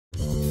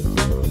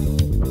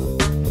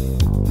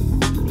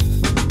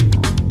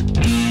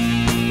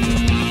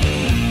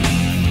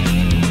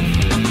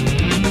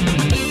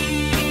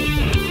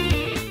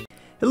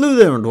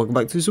there and welcome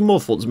back to some more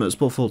Forza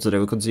Motorsport. For today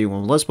we're continuing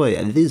on Let's Play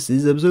and this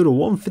is episode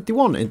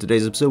 151. In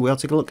today's episode we are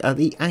taking a look at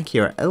the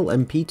Acura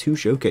LMP2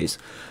 showcase.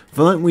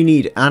 For that we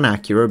need an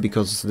Acura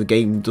because the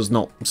game does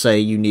not say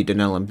you need an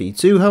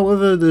LMP2,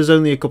 however there's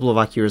only a couple of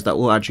Acuras that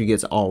will actually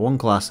get R1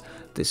 class.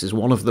 This is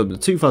one of them, the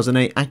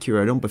 2008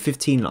 Acura number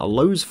 15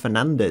 Los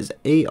Fernandez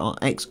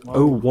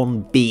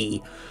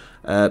ARX01B.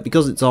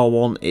 Because it's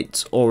R1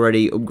 it's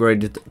already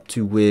upgraded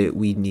to where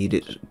we need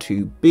it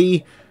to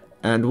be.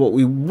 And what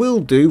we will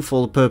do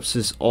for the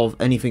purposes of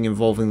anything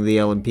involving the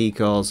LMP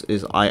cars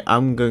is I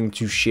am going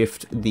to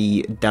shift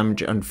the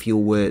damage and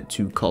fuel wear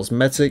to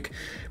cosmetic,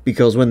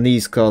 because when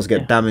these cars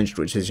get damaged,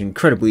 which is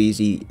incredibly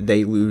easy,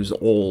 they lose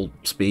all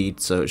speed,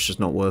 so it's just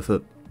not worth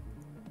it.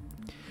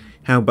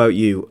 How about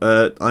you?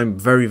 I'm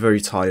very, very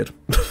tired.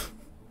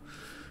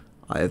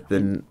 I have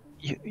been...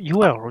 You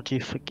were already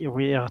tired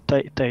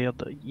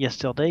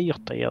yesterday, you're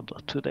tired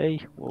today.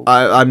 Whoa.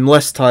 I'm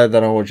less tired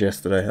than I was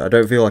yesterday. I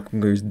don't feel like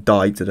I'm going to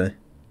die today.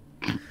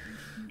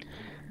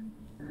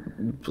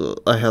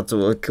 But I had to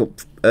wake up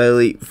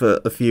early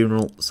for a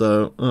funeral,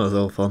 so it was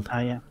all fun.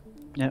 Yeah.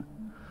 I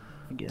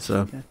guess.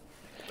 So,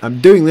 I'm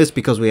doing this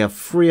because we have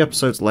 3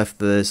 episodes left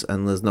for this,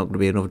 and there's not going to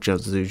be enough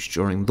chance to do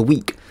during the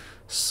week.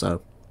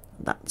 So,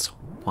 that's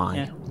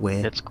why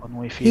we're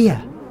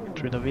here.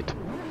 Get rid of it.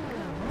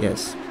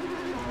 Yes.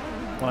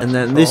 And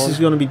then this is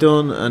going to be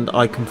done, and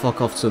I can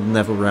fuck off to the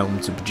Nether Realm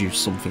to produce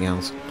something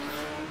else.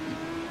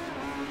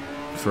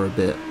 For a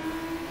bit.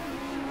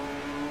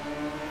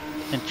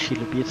 And chill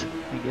a bit,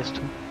 I guess,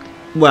 too.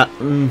 Well,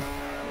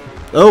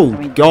 oh, I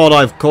mean, God,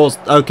 I've caused...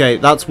 Okay,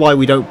 that's why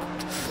we don't...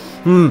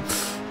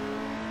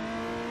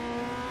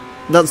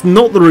 That's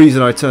not the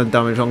reason I turned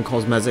damage on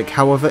cosmetic,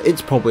 however,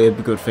 it's probably a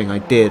good thing I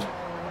did.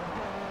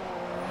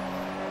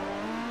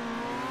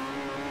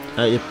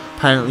 I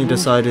apparently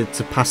decided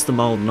to pass the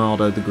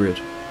Maldonado the grid.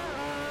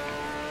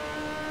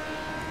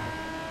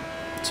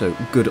 So,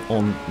 good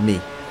on me.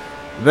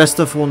 The best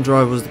F1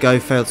 driver was the guy who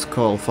failed to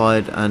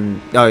qualify,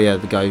 and... Oh yeah,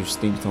 the guy who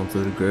sneaked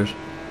onto the grid.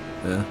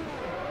 Yeah.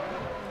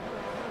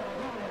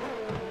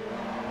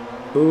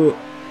 Ooh.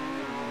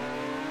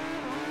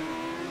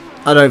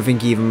 I don't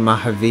think even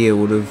Mahavir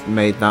would have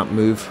made that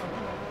move.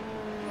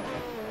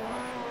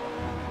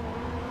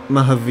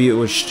 Mahavir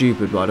was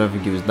stupid, but I don't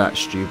think he was that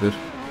stupid.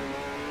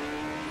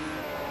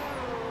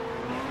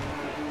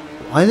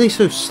 Why are they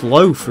so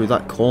slow through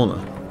that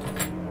corner?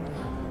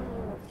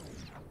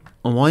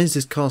 And why is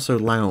this car so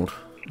loud?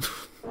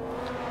 I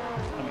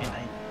mean,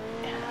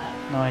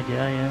 no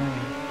idea,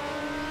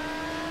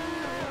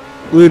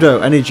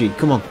 Ludo, energy,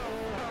 come on.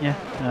 Yeah,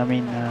 I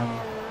mean...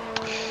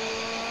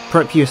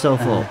 Prep yourself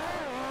up.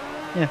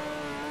 Yeah.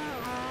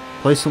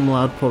 Play some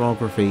loud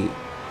pornography.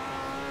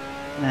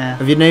 Nah.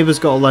 Have your neighbours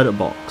got a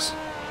letterbox?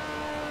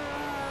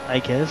 I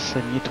guess,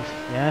 I need to...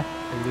 Yeah,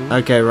 I do.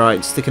 Okay,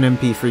 right, stick an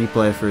MP3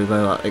 player through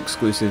there that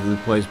exclusively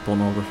plays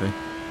pornography.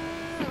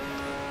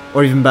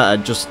 Or even better,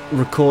 just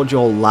record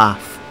your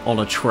laugh on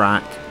a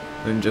track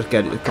and just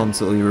get it to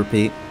constantly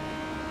repeat.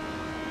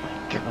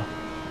 God.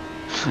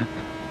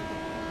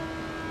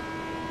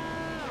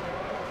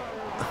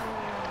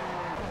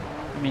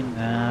 I mean,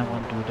 I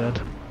won't do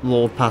that.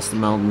 Lord past the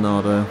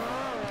Maldonado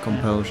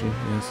compels you,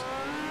 yes.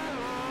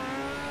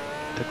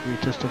 The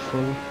greatest of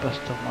all,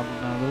 Pastor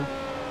Maldonado.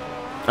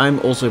 I'm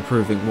also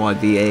proving why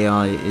the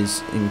AI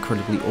is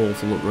incredibly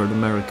awful at Road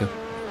America.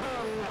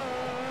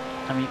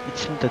 I mean, it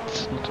seems that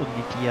it's not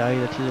only the AI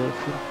that is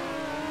awful.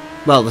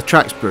 Well, the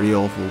track's pretty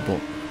awful, but...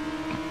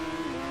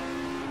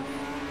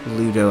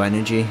 Ludo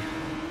Energy.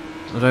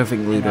 I don't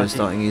think Ludo's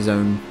starting his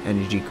own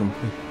energy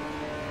company.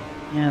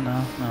 Yeah,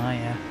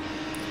 yeah.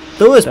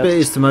 The worst bit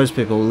is, to most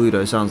people,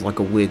 Ludo sounds like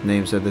a weird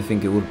name, so they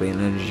think it would be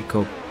an energy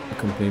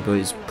company, but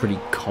it's pretty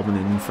common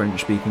in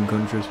French-speaking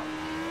countries.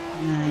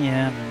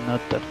 Yeah, I mean,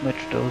 not that much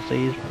those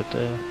days, but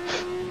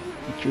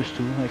it used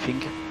to, I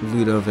think.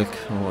 Ludovic,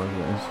 or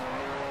whatever it is.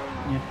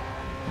 Yeah.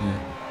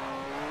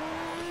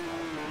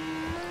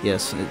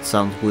 Yes, it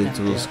sounds weird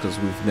to us because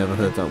we've never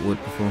heard that word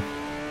before.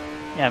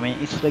 Yeah, I mean,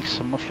 it's like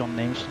some of your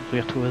names sound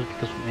weird to us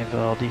because we never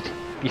heard it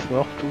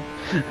before, too.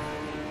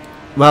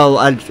 Well,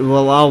 our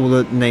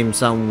names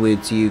sound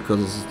weird to you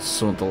because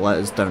some of the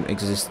letters don't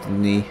exist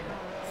in the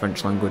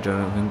French language, I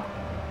don't think.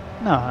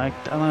 No, a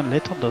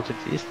letter does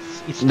exist.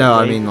 It's no,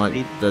 I mean,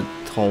 like, the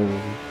whole,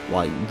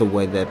 like, the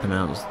way they're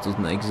pronounced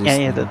doesn't exist.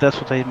 Yeah, that's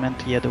what I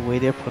meant. Yeah, the way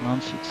they're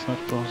pronounced, it's not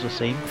pronounced the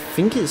same. I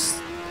think it's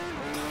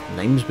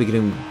names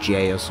beginning with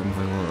J or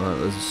something like that.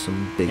 There's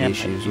some big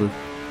issues with.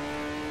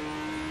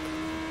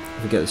 I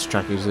forget this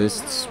track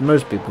exists.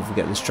 Most people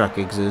forget this track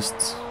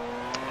exists.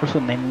 Also,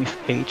 name with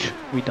H.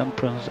 We don't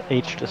pronounce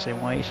H the same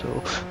way,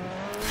 so.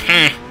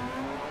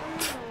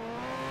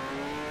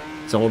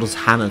 So what does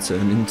Hannah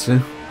turn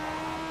into?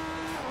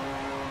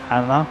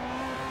 Hannah?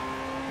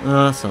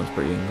 That sounds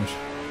pretty English.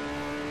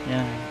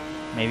 Yeah,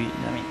 maybe.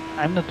 I mean,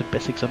 I'm not the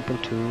best example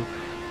to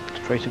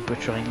try to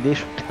butcher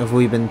English. Have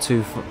we been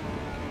too...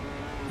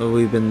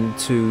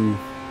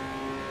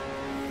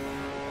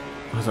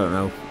 I don't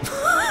know.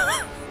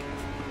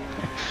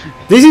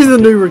 This is the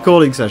new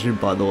recording session,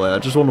 by the way. I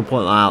just want to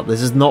point that out.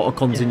 This is not a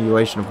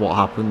continuation of what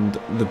happened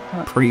the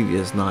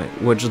previous night.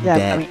 We're just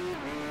dead.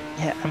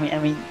 He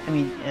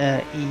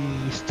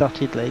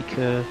started like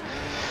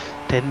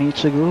 10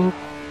 minutes ago.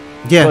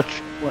 Yeah.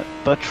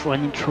 Botch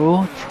one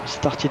intro,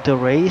 started the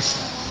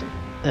race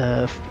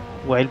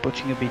while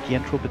botching a bit the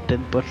intro, but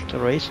then botched the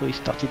race, so he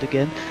started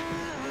again.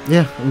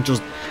 Yeah, I'm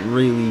just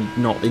really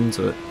not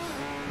into it.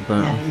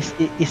 Yeah,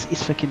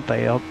 he's fucking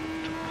tired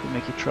to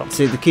make it short.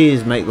 See, the key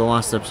is make the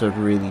last episode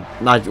really...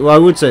 Well, I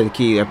would say the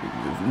key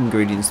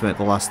ingredients to make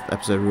the last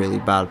episode really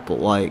bad, but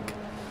like...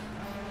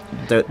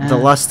 The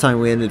last time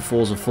we ended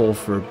Forza 4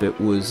 for a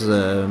bit was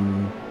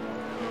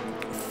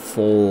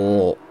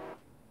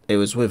it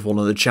was with one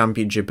of the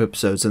championship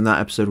episodes, and that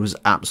episode was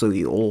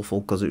absolutely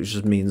awful because it was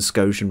just me and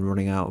Scotian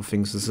running out of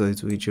things to say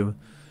to each other.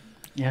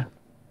 Yeah.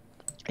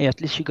 Hey, at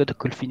least you got a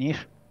cool finish.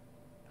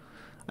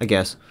 I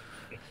guess.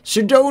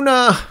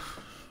 Sedona!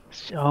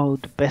 Oh,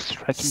 the best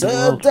track in the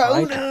world,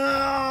 right?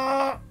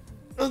 Sedona!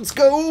 Let's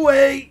go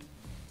away!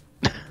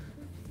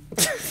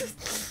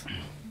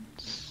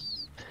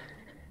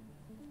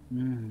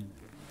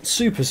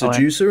 Super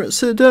Seducer at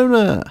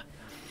Sedona!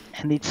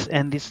 And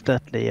it's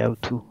that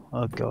layout too.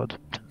 Oh god.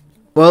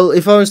 Well,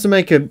 if I was to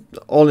make an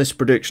honest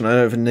prediction, I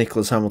don't think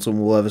Nicholas Hamilton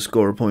will ever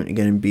score a point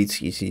again in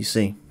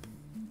BTCC.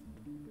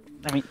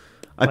 I mean,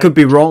 I could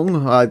be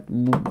wrong.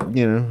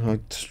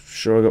 I'm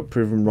sure I got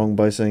proven wrong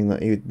by saying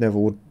that he never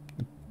would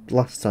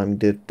last time he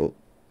did, but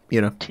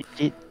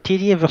Did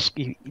he ever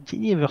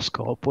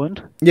score a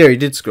point? Yeah, he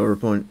did score a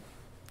point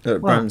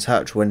at Brands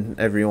Hatch when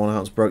everyone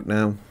else broke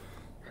down.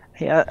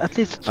 Yeah, at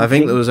least I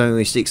think there was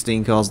only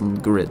 16 cars on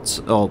the grids,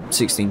 or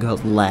 16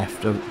 cars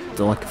left of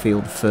like a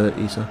field of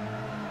 30, so...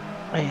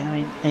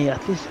 Hey,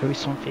 at least there is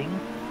something.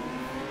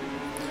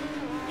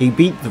 He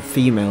beat the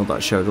female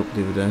that showed up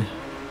the other day.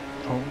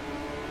 Oh.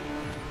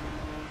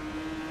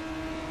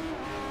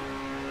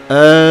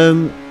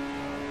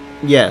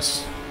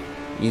 Yes.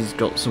 He's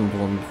got some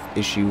kind of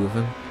issue with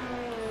him.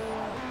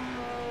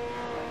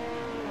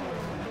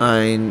 I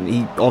mean,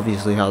 he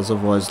obviously has,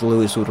 otherwise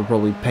Lewis would have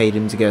probably paid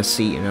him to get a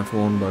seat in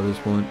F1 by this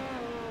point.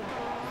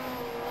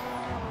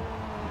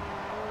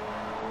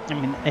 I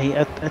mean,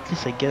 at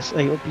least I guess,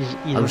 I hope he's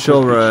I'm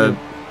sure,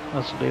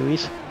 as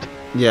Lewis.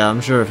 Yeah,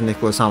 I'm sure if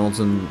Nicholas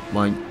Hamilton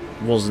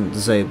wasn't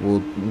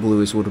disabled,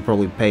 Lewis would have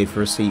probably paid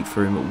for a seat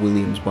for him at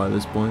Williams by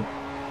this point.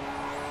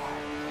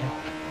 Yeah.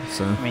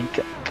 So. I mean,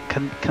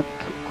 couldn't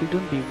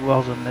be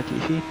worse than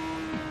Latifi.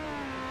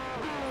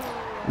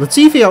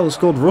 Latifi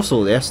outscored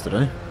Russell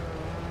yesterday.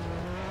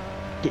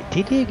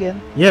 Did he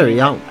again? Yeah, he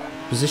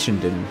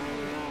out-positioned him.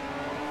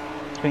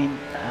 I mean,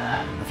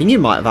 I think he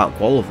might have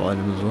out-qualified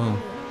him as well.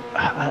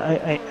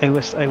 I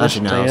was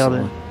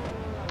tired.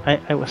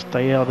 I was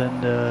tired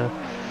and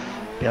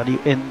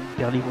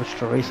barely watched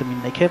the race. I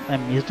mean, I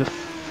missed the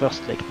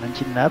first like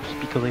 19 laps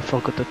because I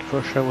forgot that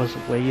Russia was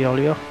way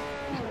earlier.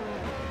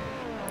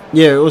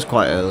 Yeah, it was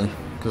quite early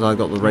because I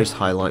got the race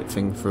highlight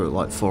thing for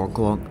like 4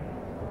 o'clock.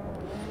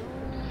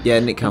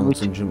 Yeah, Nick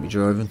Hamilton shouldn't be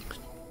driving.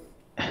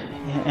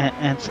 Yeah,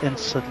 and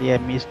suddenly I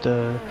missed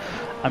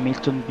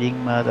Hamilton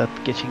being mad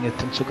at getting a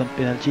 10-second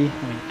penalty.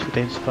 I mean, 2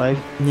 times 5.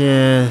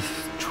 Yeah,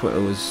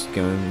 Twitter was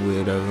going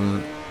weird over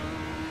that.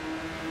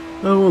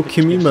 Oh well,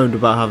 Kimi moaned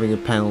about having a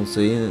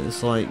penalty, and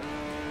it's like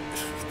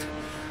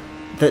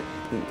that.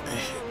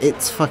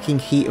 It's fucking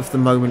heat of the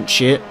moment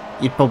shit.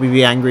 You'd probably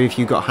be angry if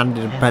you got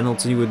handed a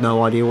penalty with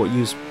no idea what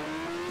you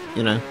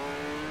know.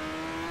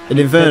 And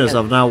in fairness,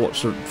 I've now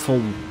watched a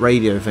full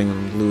radio thing,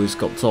 and Lewis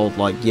got told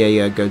like,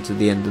 yeah, go to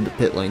the end of the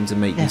pit lane to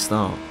make you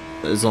start,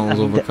 as long as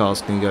other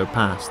cars can go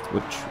past,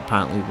 which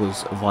apparently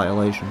was a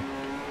violation.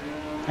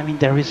 I mean,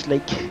 there is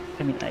like,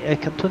 I mean, I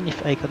can only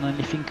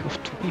think of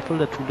 2 people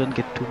that wouldn't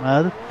get too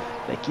mad.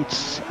 Like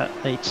it's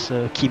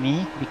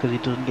Kimi, because he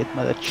doesn't get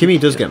mad at. Kimi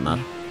does get mad.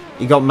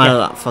 He got mad at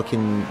that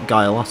fucking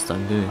guy last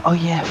time, didn't he? Oh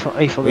yeah,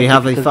 I forgot. We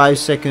have a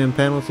 5-second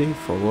penalty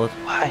for what?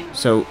 Why?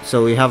 So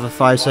we have a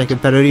 5-second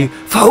penalty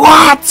for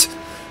what?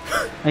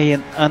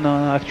 No,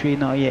 actually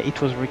no. Yeah,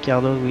 it was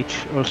Ricciardo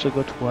which also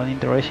got one in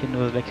the race, and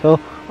was like, oh,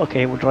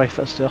 okay, we'll drive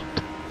faster.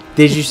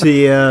 Did you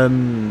see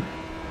the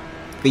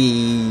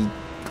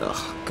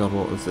God,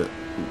 what was it?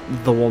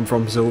 The one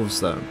from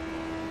Silverstone.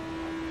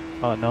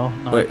 Oh no.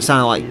 Where it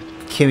sounded like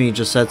Kimi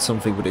just said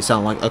something, but it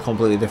sounded like a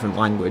completely different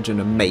language, and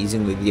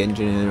amazingly the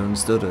engineer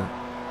understood it.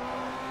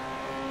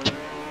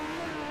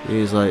 He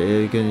was like,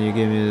 can you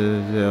give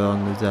me the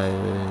on the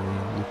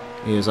tire?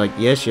 He was like,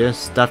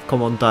 yes, that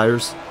come on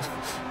tires.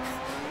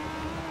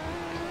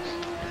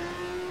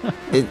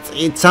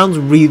 It sounds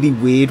really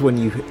weird when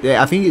you.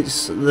 I think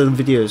the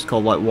video is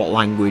called like "What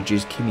language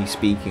is Kimi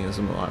speaking" or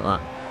something like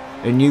that.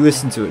 And you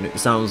listen to it, and it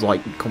sounds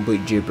like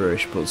complete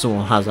gibberish, but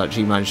someone has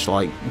actually managed to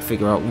like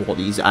figure out what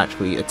he's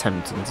actually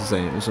attempting to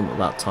say. It was something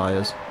about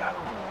tires.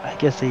 I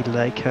guess they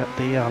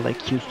are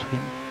like used to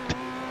him.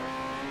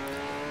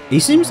 He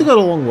seems to get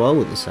along well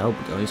with the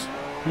Sauber guys.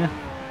 Yeah.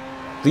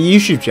 The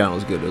YouTube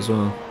channel's good as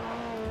well.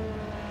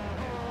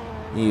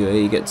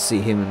 You get to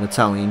see him and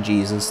Italian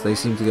Jesus. They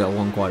seem to get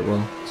along quite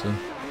well. So.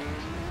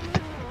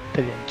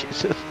 Italian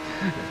Jesus.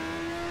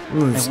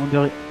 Well, I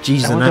wonder.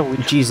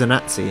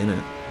 Gizanazzi, isn't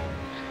it?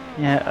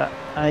 Yeah,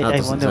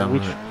 I wonder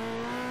which. Right.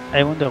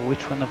 I wonder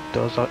which one of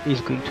those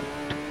is going to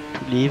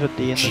leave at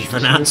the end of the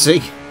Gizanazzi?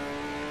 season.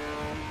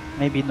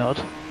 Maybe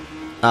not.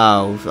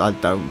 Oh, I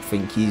don't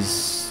think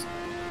he's.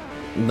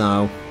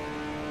 No.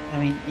 I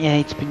mean, yeah,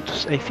 it's been.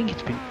 I think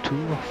it's been 2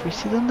 or 3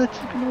 seasons that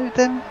he's been with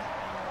them.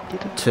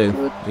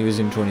 2. He was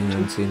in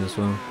 2019 as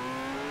well.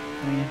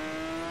 Oh, yeah.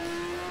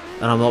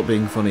 And I'm not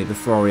being funny. The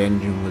Ferrari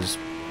engine was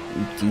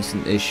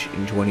decent-ish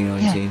in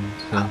 2019. Yeah.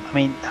 So. I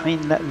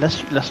mean,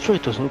 last year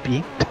it was OP.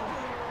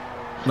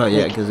 Well,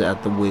 yeah, because it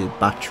had the weird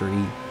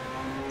battery.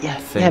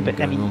 Thing but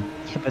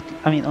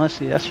I mean,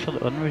 honestly, that's for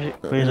the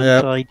reason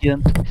I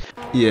didn't.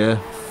 Yeah,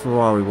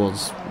 Ferrari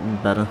was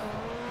better.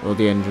 Well,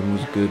 the engine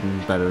was good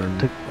and better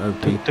and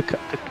OP.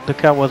 The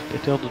car was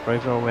better. The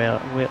driver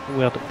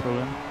were the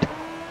problem.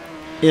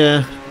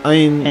 Yeah, I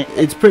mean,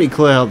 it's pretty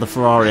clear how the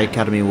Ferrari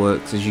Academy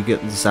works. Is you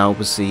get the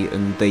Sauber seat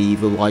and they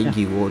either like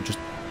you or just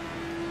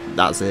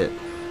that's it.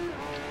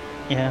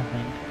 Yeah,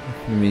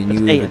 I mean,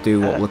 you either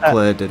do what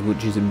Leclerc did,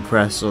 which is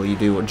impress, or you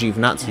do what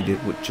Giovinazzi did,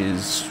 which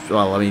is,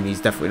 well, I mean, he's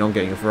definitely not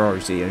getting a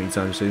Ferrari seat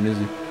anytime soon, is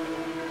he?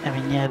 I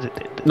mean, yeah.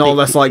 Not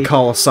unless, like,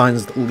 Carlos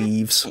Sainz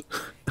leaves.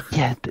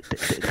 Yeah,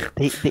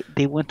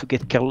 they want to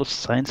get Carlos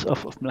Sainz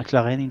off of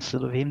McLaren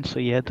instead of him, so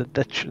yeah,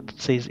 that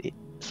says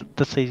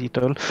it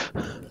all.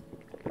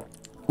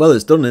 Well,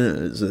 it's done,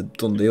 isn't it? It's a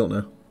done deal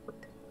now.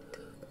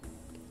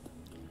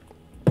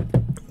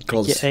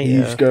 Because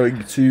he's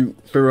going to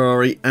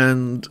Ferrari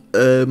and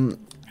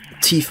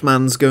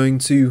Teethman's going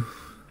to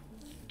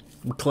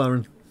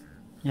McLaren.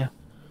 Yeah.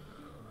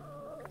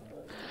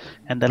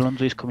 And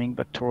Alonso is coming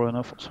back to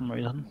Renault for some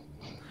reason.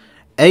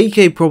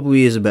 AK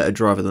probably is a better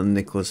driver than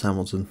Nicholas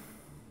Hamilton.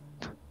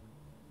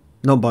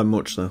 Not by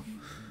much, though.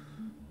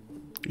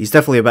 He's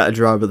definitely a better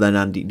driver than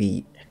Andy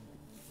Neate.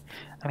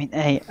 I mean,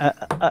 hey,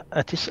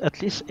 at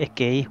least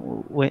AK,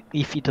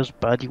 if he does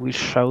bad, he will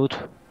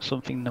shout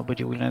something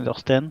nobody will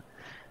understand.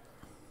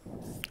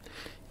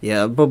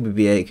 Yeah, it'll probably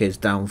be AK's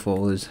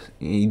downfall is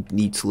he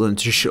needs to learn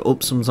to shut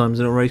up sometimes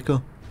in a race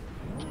car.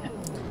 Yeah.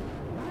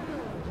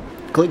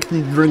 Click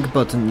the drink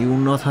button, you will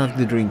not have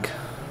the drink.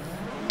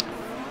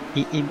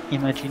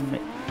 Imagine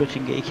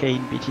putting AK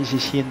in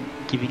BTCC and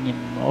giving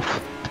him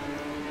off.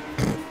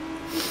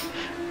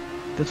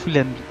 That will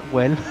end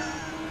well.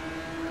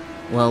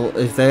 Well,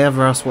 if they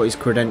ever ask what his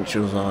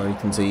credentials are, you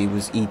can say he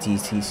was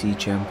ETCC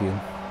champion.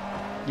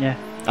 Yeah.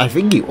 I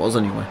think he was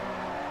anyway.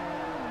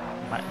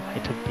 Might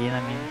have been, I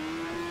mean.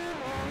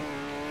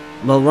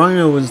 Well,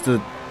 Rhino was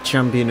the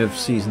champion of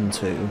Season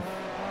 2.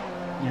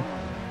 Yeah.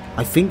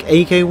 I think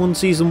AK won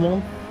Season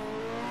 1.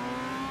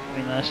 I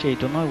mean, honestly, I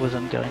don't know. I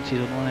wasn't there in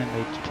Season 1 and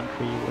I didn't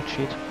really watch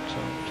it,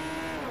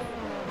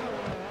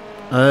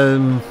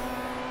 so...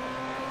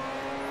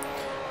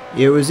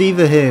 It was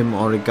either him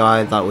or a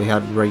guy that we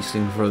had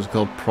racing for us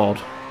called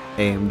Prod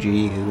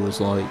AMG, who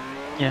was like...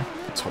 Yeah.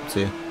 Top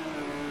tier.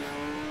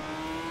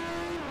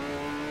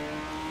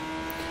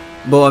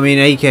 But I mean,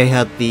 AK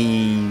had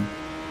the...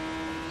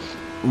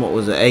 What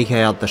was it? AK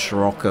had the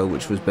Scirocco,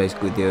 which was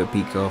basically the OP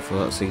car for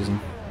that season.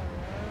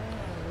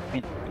 I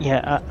mean,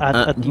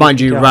 yeah, mind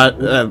you,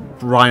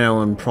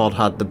 Rhino and Prod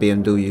had the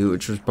BMW,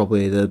 which was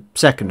probably the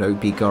second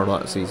OP car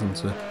that season,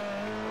 so...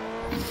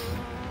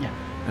 Yeah.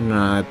 And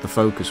I had the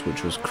Focus,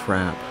 which was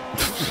crap.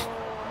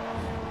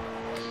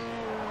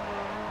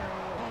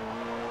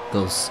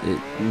 Because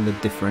the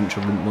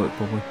differential didn't work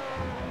properly.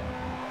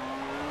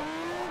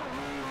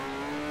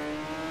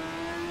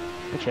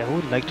 But yeah, I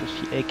would like to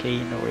see AK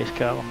in a race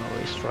car on a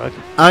racetrack.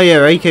 Oh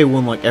yeah, AK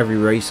won like every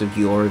race of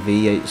Euro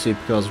V8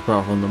 supercars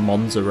apart from the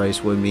Monza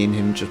race where me and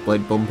him just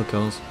played bumper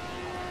cars.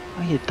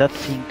 Oh yeah, that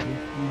thing too.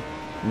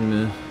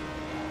 Yeah.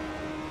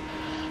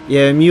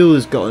 Yeah,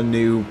 Mueller's got a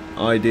new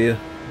idea.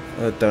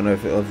 I don't know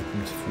if it'll ever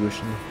come to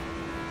fruition.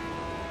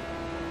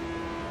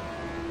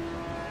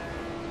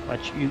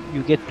 But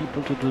you get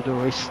people to do the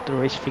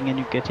race thing and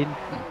you get in?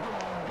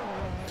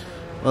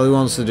 Well, he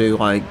wants to do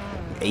like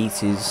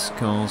 80s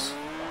cars.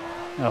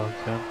 Oh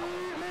god.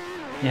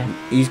 Yeah.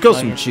 He's got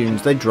some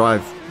tunes, they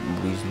drive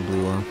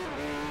reasonably well.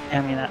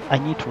 I mean, I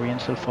need to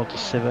reinstall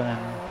 47 and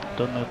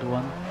download the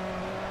one.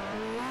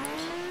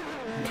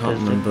 Can't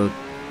remember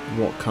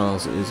what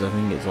cars it is, I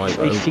think it's like...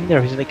 I think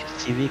there is like a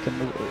Civic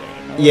and...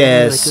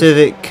 Yeah, like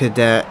Civic,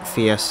 Cadet,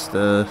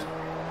 Fiesta,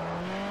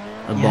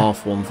 a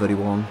Marth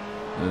 131,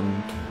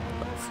 and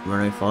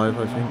Renault 5,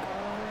 I think.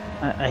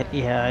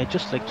 Yeah, I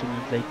just like to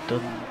need like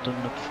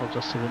download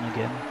Forza 7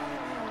 again.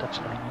 That's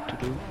what I need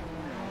to do.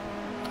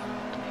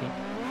 Okay.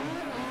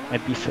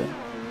 Might be fun.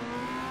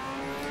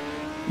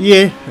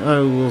 Yeah,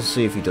 we'll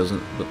see if he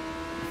doesn't, but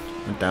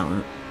I doubt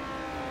it.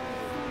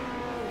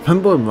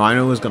 Remember when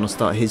Rhino was going to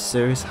start his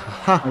series?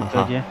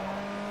 Yeah.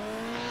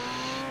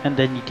 And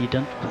then he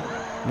didn't.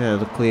 Yeah,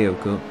 the Clio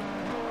Cup.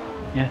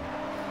 Yeah.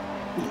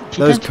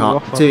 Those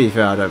cars, to be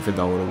fair, I don't think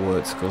that would have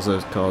worked because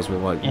those cars were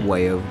like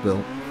way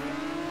overbuilt.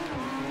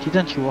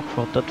 Didn't you work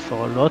for that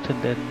for a lot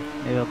and then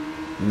never...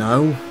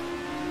 No.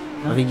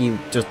 I think he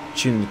just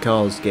tuned the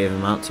cars, gave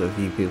them out to a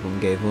few people and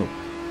gave up.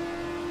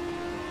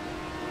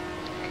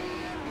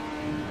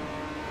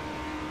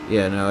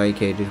 Yeah, no, AK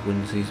did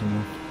win season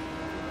 1.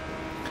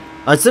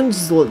 I'd send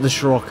just let the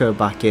Scirocco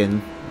back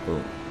in,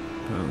 but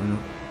apparently not.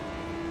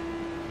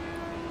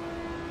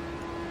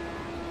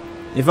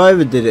 If I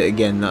ever did it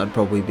again, that'd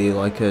probably be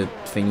like a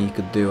thing you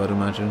could do, I'd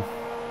imagine.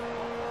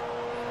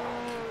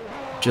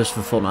 Just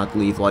for fun, I'd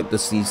leave like the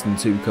season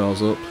 2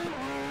 cars up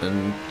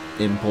and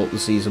import the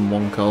season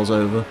 1 cars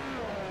over,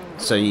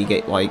 so you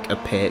get like a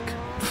pick.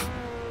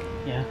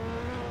 Yeah.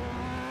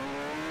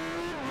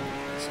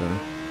 So,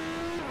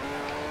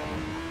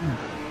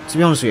 to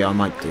be honest with you, I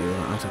might do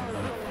that. I don't know.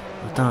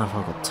 I don't know if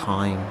I've got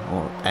time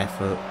or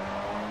effort.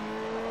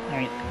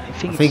 I mean, I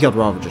think I'd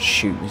rather just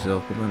shoot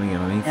myself, but then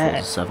again, I need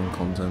Forza 7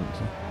 content.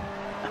 So.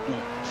 I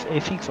mean, I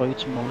think for you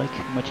it's more like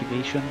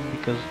motivation,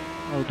 because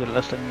the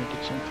last time you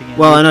did something.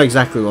 Well, I know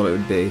exactly what it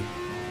would be.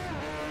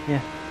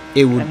 Yeah.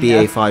 It would be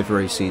a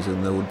 5-race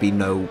season. There would be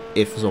no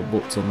ifs or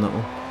buts on that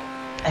one.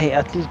 Hey,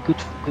 at least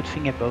good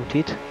thing about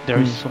it. There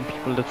is some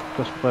people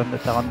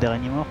that aren't there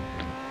anymore.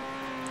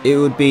 It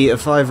would be a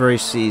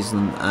 5-race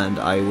season, and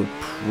I would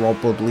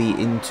probably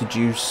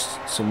introduce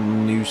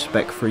some new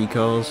spec-free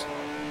cars.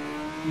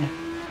 Yeah.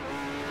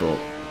 But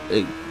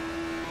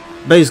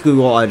basically,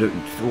 what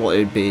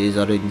it'd be is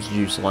I'd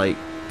introduce like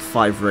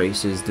 5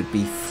 races. There'd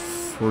be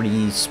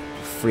 3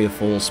 or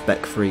 4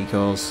 spec-free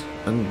cars,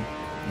 and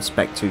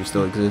Spec 2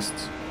 still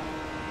exists.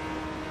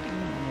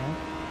 Yeah.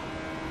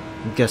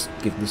 I guess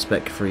give the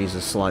Spec 3s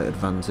a slight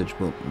advantage,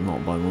 but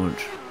not by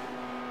much.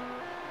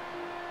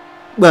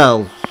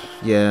 Well,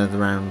 yeah, the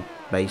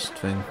round-based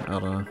thing, I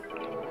don't know.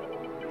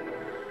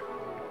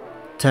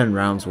 10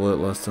 rounds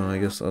worked last time, I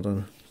guess, I don't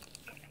know.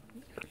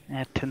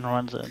 Yeah, 10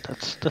 rounds,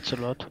 that's a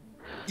lot.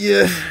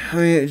 Yeah, I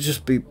mean, it'd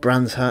just be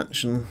Brands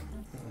Hatch and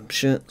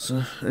shit,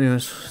 so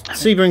anyways.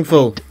 Sebring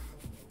full.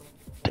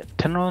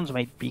 10 rounds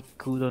might be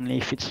good only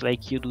if it's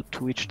like you do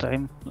 2 each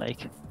time,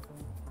 like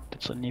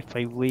that's only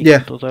 5 weeks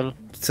in total.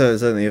 So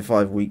it's only a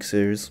 5-week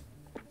series.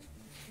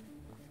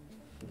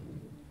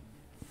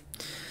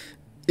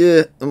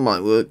 Yeah, it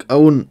might work. I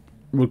wouldn't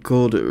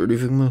record it or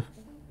anything though.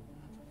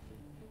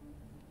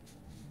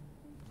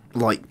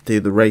 Like, do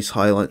the race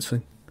highlights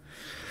thing.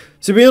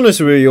 To be honest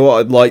with you, what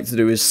I'd like to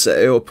do is set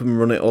it up and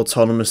run it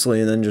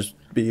autonomously and then just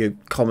be a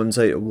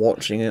commentator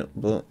watching it,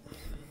 but...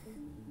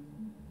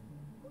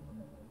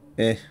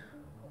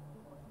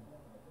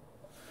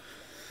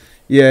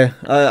 Yeah,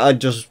 I'd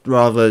just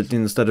rather,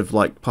 instead of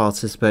like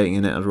participating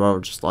in it, I'd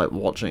rather just like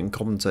watch it and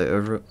commentate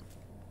over it.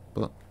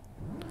 But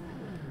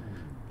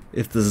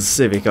if there's a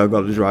Civic, I've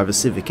got to drive a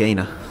Civic, ain't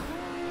I?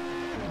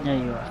 Yeah,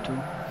 you have to.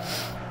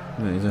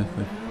 Yeah,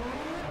 exactly.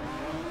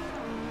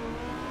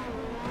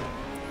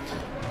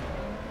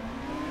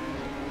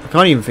 I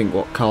can't even think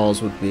what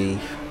cars would be.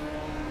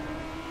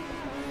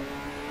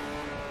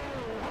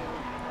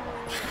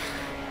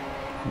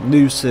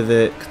 New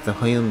Civic, the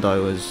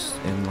Hyundai was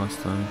in last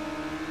time.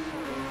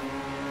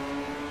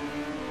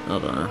 I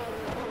don't know.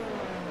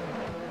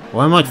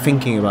 Why am I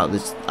thinking about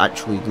this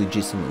actually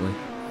legitimately?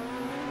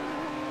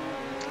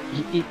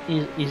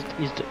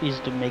 Is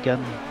the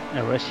Megane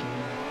racing?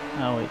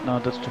 Oh wait, no,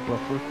 that's too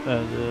powerful.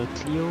 The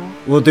Clio?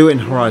 We'll do it in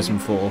Horizon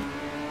 4.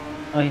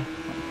 Oh yeah,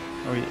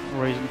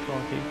 Horizon 4,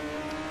 okay.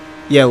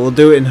 Yeah, we'll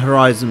do it in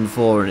Horizon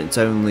 4 and it's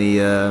only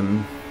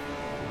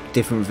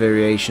different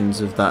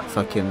variations of that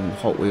fucking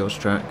Hot Wheels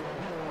track.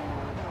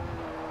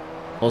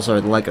 Also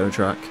the Lego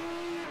track.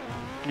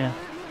 Yeah.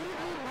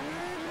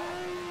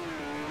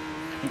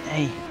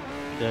 Hey,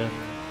 the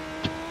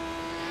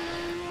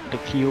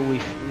Clio,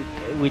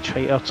 which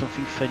I heard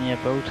something funny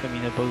about. I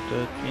mean, about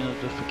the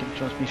the fucking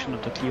transmission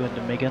of the Clio and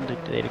the Megane,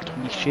 the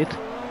electronic shit.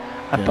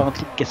 Yeah.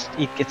 Apparently,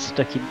 it gets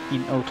stuck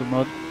in auto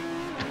mode.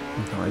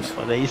 Nice.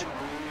 Nowadays.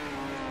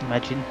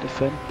 Imagine the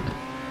fun.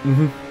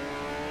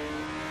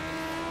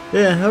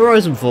 Yeah,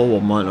 Horizon 4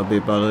 one might not be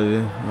a bad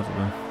idea. I don't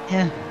know.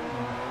 Yeah.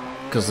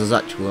 Because there's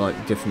actually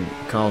like different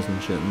cars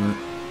and shit in it.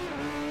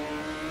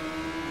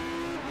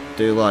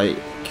 Do like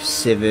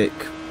Civic.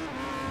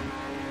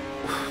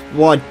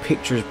 What I'd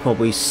picture is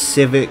probably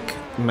Civic,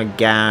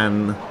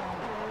 Megane.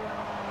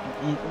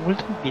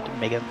 Wouldn't be the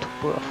Megane too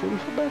powerful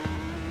for that?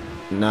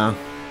 No.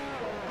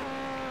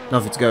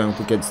 Nothing's going up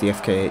against the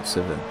FK8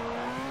 Civic.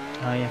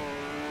 Oh yeah.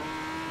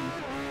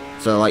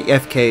 So like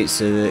FK8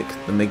 Civic,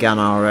 the Megane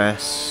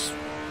RS,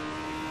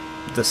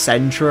 the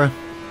Sentra,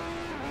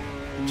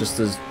 just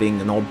as being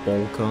an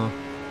oddball car.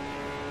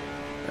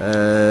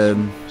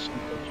 I'm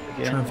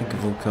trying to think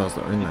of all cars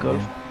that are in that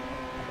game.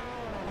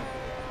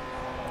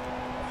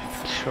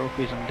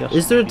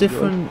 Is there a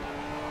different...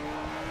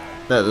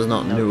 No, there's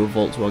not a newer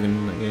Volkswagen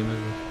in that game, is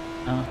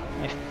there?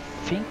 I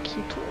think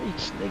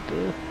it's like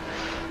the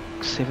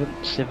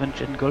 7th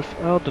gen Golf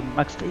R, the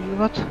max that you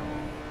got,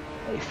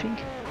 I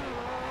think.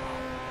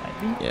 Might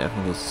be. Yeah, I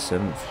think it's the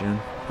 7th gen.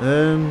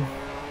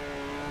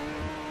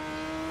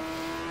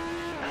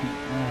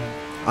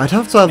 I'd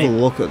have to have a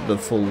look at the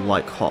full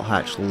like hot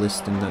hatch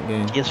list in that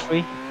game.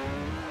 PS3?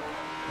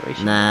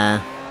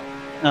 Nah.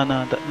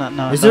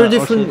 No. Is there a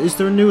different? Is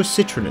there a newer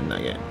Citroen in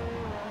that game?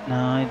 No,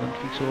 I don't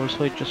think so.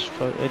 Also, I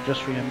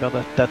just remember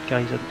that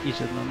guy is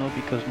a no-no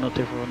because not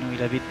everyone will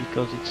have it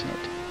because it's not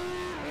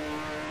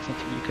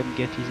something you can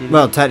get easily.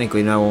 Well,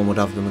 technically, no one would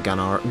have the Megane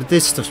R. But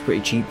this stuff's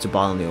pretty cheap to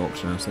buy on the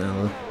auction house now,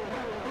 though.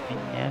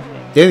 Yeah,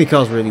 maybe. The only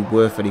car's really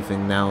worth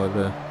anything now are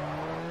the...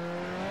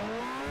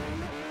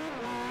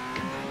 I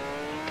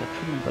can't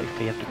remember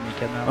if I have the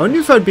Megane. I wonder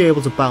if I'd be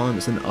able to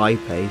balance an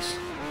I-Pace.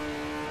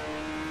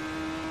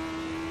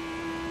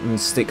 And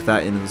stick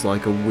that in as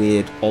like a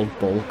weird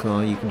oddball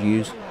car you could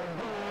use.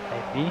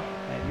 Maybe.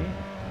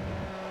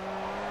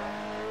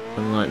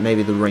 And like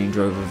maybe the Range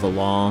Rover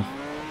Velar.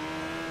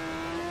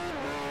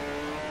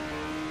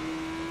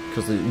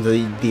 Because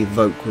the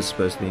Evoque was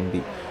supposed to be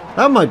in...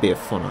 That might be a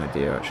fun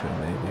idea, actually,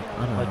 maybe.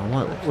 I don't know,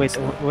 I might wait,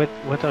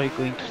 what are you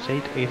going to say?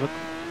 The Evoque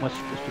was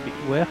supposed to be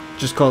where?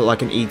 Just call it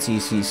like an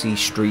ETCC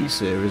Street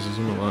Series or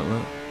something like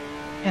that.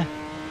 Yeah.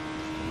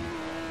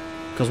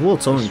 Because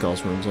World Touring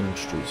Cars runs on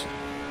streets.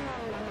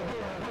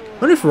 I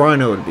wonder if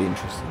Rhino would be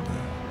interested in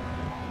that.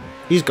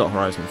 He's got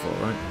Horizon 4,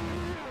 right?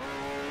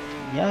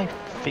 Yeah, I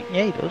think,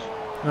 yeah, he does.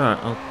 Alright,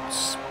 I'll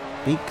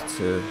speak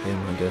to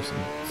him, I guess,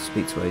 and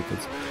speak to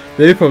Akins.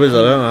 The only problem is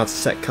I don't know how to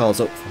set cars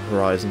up for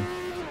Horizon.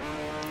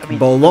 I mean,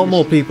 but a lot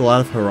more people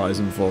have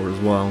Horizon 4 as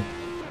well.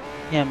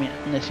 Yeah, I mean,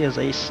 honestly, as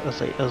we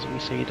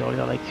said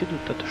earlier, like you do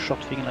that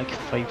short thing like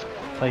five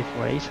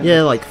races.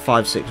 Yeah, like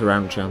 5-6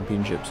 round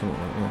championship, something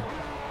like that.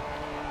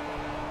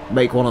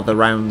 Make one of the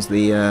rounds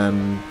the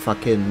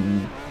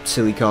fucking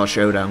silly car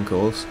showdown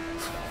course.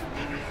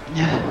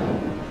 Yeah.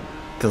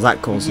 Because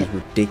that course is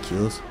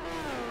ridiculous.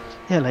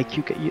 Yeah, like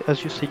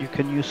as you said, you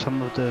can use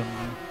some of the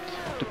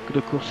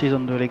courses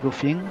on the Lego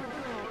thing.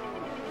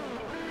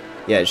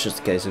 Yeah, it's just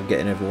a case of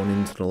getting everyone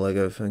into the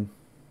Lego thing.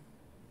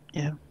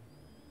 Yeah.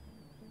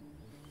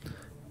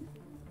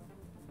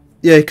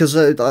 Yeah, because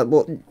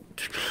well,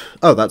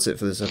 oh, that's it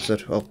for this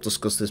episode. I'll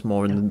discuss this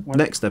more in the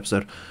next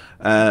episode.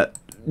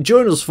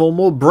 Join us for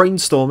more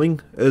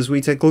brainstorming as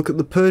we take a look at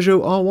the Peugeot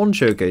R1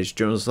 showcase.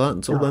 Join us for that.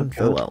 Until then,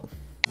 farewell.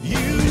 You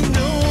know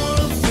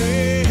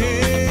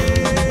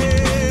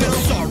the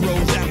sorrow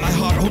that my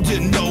heart holds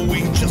in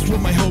knowing just where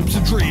my hopes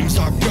and dreams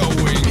are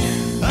going.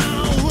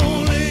 I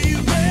won't let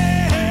you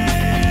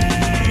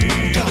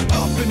back. Got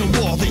up in a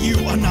wall that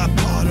you are not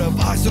part of.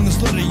 Eyes on the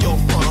slit of your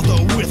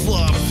father with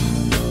love.